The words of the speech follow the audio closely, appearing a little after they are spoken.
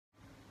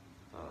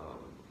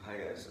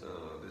guys,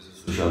 this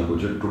is Sushant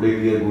Kochar. Today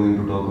we are going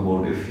to talk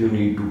about if you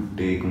need to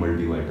take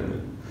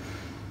multivitamin.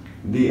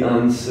 The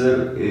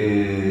answer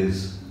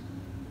is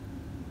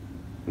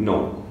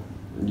no.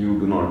 You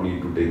do not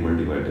need to take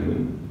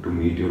multivitamin to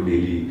meet your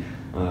daily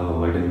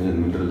vitamins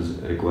and minerals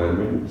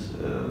requirements.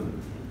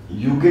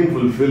 You can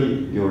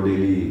fulfill your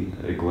daily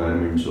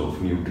requirements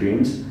of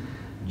nutrients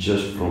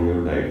just from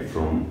your diet,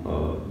 from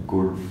a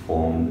good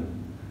formed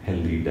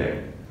healthy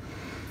diet.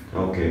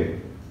 Okay.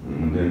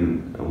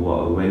 Then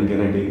when can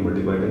I take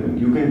multivitamin?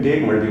 You can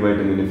take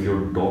multivitamin if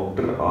your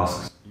doctor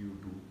asks you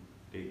to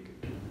take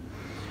it,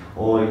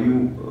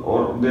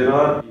 or there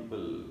are people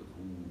who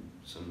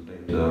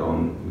sometimes are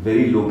on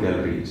very low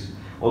calories.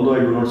 Although I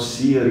do not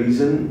see a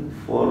reason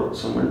for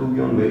someone to be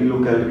on very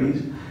low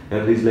calories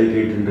like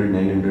 800,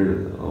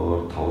 900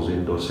 or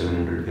 1000 or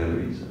 700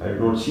 calories. I do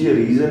not see a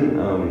reason,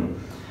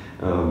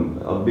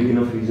 a big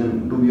enough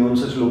reason to be on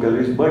such low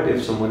calories. But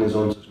if someone is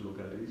on such low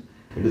calories,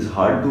 it is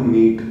hard to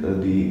meet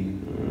the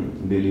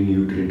daily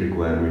nutrient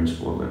requirements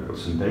for that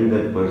person. Then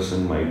that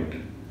person might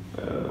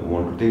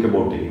want to think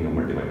about taking a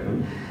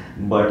multivitamin.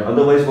 But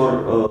otherwise, for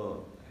a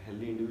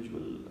healthy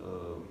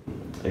individual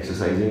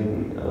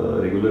exercising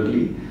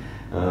regularly,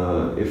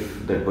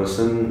 if that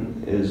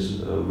person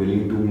is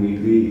willing to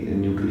meet the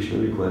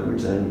nutritional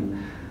requirements and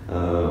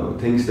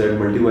thinks that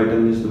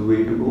multivitamin is the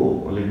way to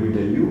go, let me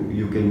tell you,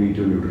 you can meet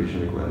your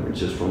nutrition requirements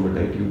just from the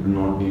diet. You do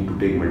not need to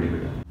take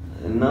multivitamin.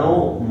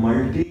 Now,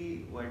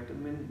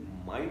 multivitamin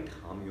might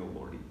harm your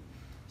body.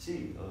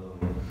 See,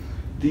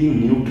 the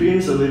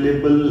nutrients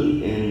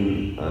available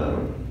in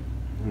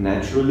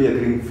naturally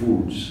occurring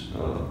foods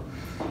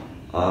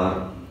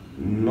are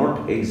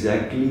not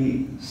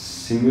exactly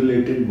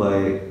simulated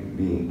by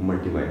the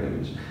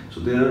multivitamins. So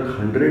there are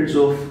hundreds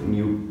of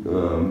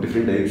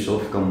different types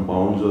of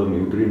compounds or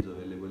nutrients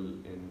available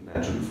in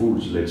natural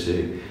foods. Let's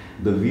say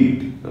the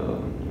wheat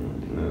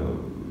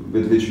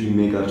with which we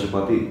make our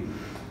chapati,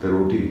 the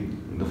roti,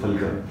 the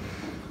falka,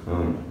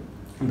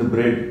 the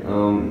bread.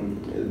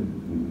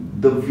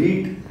 The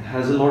wheat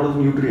has a lot of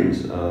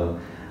nutrients.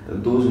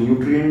 Those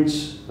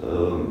nutrients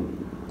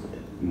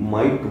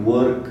might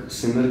work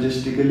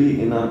synergistically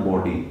in our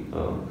body.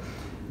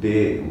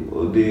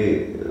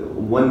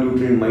 One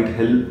nutrient might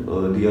help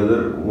the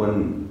other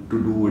one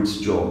to do its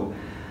job,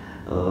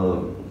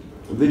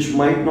 which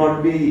might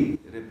not be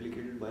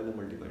replicated by the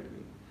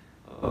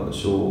multivitamin.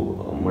 So,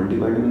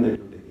 multivitamin that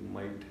you're taking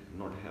might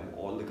not have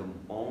all the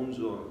compounds,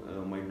 or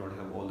might not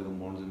have all the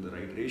compounds in the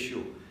right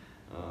ratio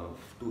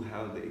to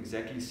have the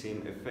exactly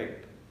same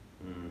effect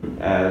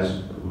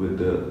as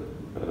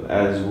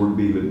would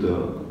be with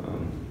the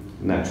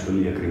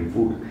naturally occurring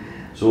food.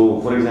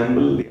 So, for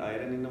example, the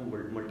iron in a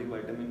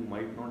multivitamin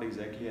might not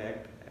exactly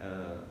act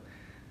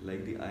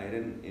like the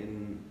iron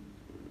in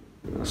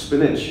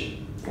spinach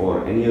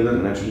or any other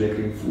naturally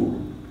occurring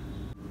food,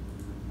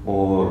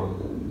 or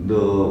the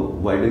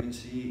vitamin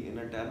C in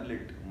a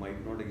tablet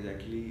might not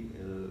exactly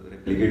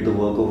replicate the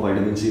work of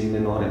vitamin C in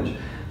an orange.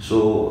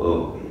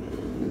 So,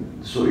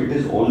 so it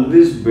is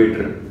always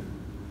better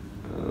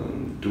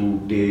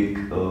to take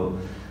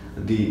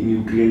the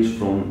nutrients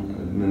from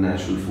the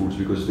natural foods,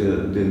 because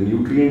the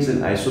nutrients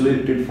in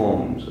isolated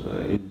forms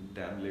in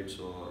tablets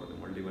or the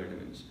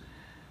multivitamins,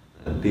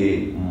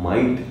 they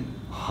might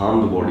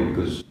harm the body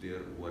because they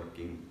are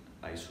working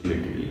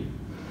isolatedly.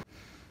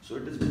 So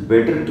it is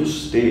better to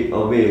stay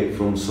away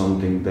from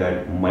something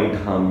that might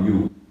harm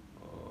you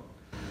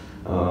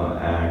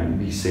and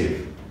be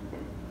safe.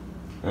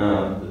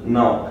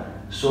 Now,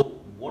 so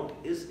what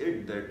is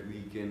it that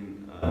we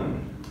can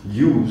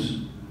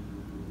use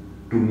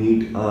to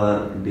meet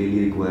our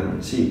daily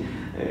requirements? See,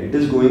 it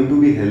is going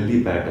to be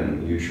healthy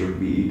pattern. You should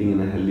be eating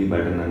in a healthy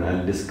pattern, and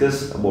I'll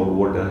discuss about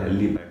what a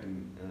healthy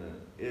pattern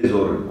is,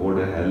 or what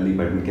a healthy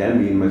pattern can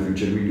be in my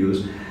future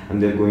videos.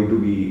 And they're going to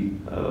be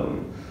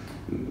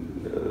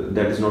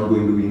that is not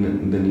going to be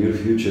in the near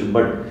future.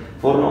 But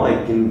for now,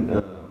 I can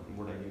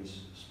what I can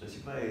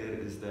specify here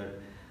is that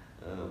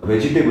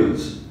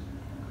vegetables,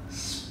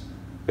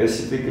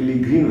 specifically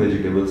green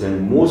vegetables,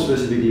 and more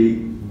specifically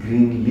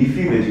green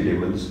leafy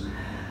vegetables,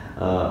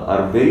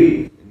 are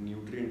very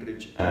nutrient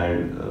rich,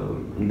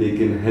 and they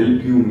can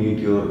help you meet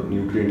your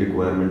nutrient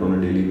requirement on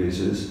a daily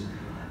basis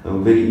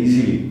very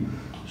easily.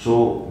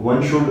 So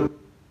one should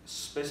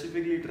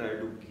specifically try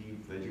to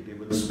keep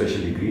vegetables,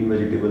 especially green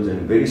vegetables,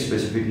 and very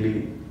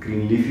specifically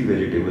green leafy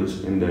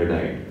vegetables in their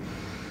diet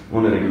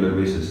on a regular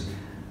basis.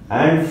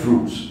 And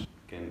fruits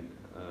can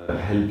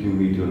help you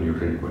meet your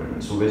nutrient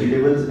requirements. So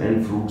vegetables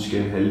and fruits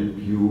can help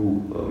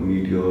you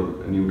meet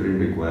your nutrient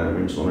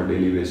requirements on a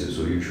daily basis.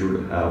 So you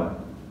should have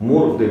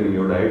more of them in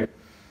your diet.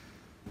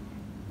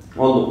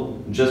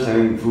 Although just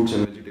having fruits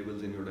and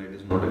vegetables in your diet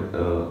is not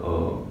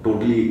a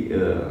complete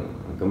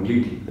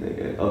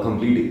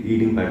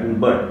eating pattern,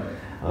 but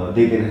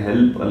they can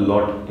help a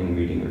lot in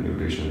meeting your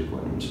nutritional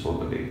requirements for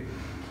the day.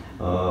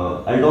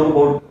 I'll talk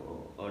about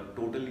a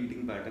total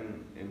eating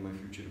pattern in my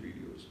future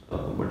videos,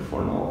 but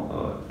for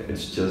now,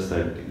 it's just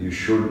that you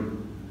should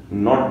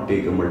not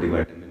take a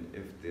multivitamin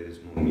if there is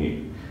no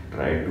need.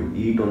 try to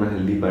eat on a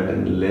healthy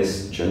pattern,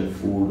 less junk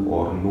food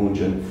or no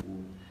junk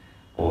food,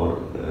 or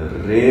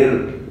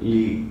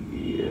rarely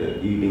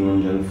eating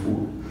on junk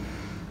food.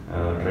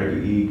 Try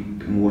to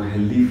eat more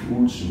healthy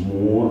foods,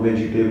 more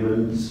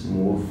vegetables,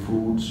 more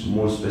fruits,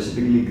 more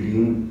specifically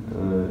green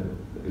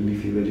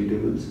leafy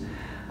vegetables,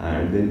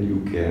 and then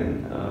you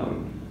can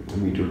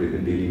meet your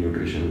daily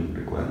nutrition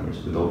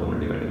requirements without a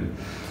multivitamin.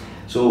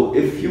 So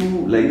if you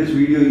like this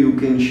video, you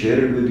can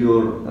share it with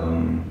your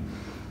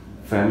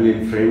family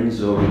and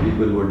friends, or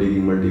people who are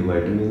taking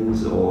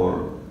multivitamins,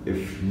 or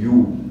if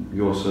you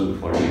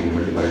yourself are taking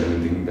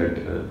multivitamin, thinking that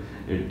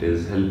it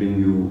is helping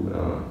you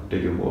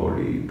take your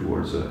body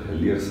towards a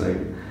healthier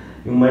side,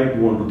 you might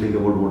want to think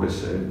about what I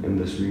said in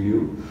this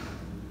video,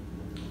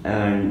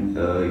 and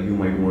you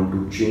might want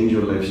to change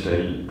your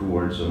lifestyle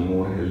towards a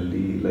more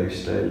healthy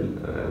lifestyle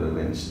rather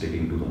than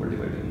sticking to the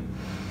multivitamin.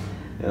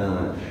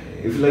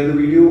 If you like the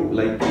video,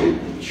 like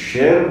it,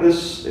 share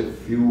this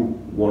if you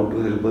want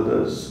to help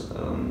others.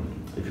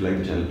 If you like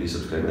the channel, please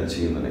subscribe. I'll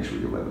see you in the next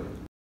video. Bye bye.